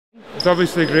It's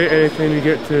obviously great anytime you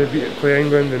get to play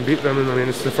England and beat them, and I mean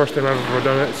it's the first time I've ever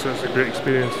done it, so it's a great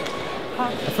experience.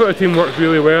 I thought the team worked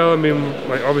really well. I mean,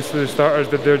 like obviously the starters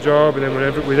did their job, and then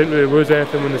whenever we didn't really lose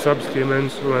anything when the subs came in,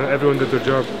 so everyone did their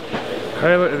job.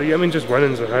 Highlight, I mean, just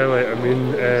winning's a highlight. I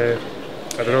mean,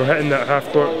 I don't know, hitting that half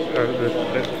court,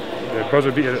 the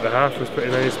buzzer beater at the half was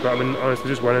pretty nice, but I mean, honestly,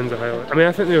 just winning's a highlight. I mean,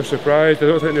 I think they were surprised. I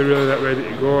don't think they're really that ready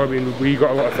to go. I mean, we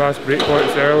got a lot of fast break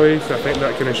points early, so I think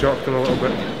that kind of shocked them a little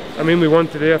bit. I mean, we won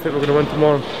today. I think we're going to win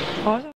tomorrow.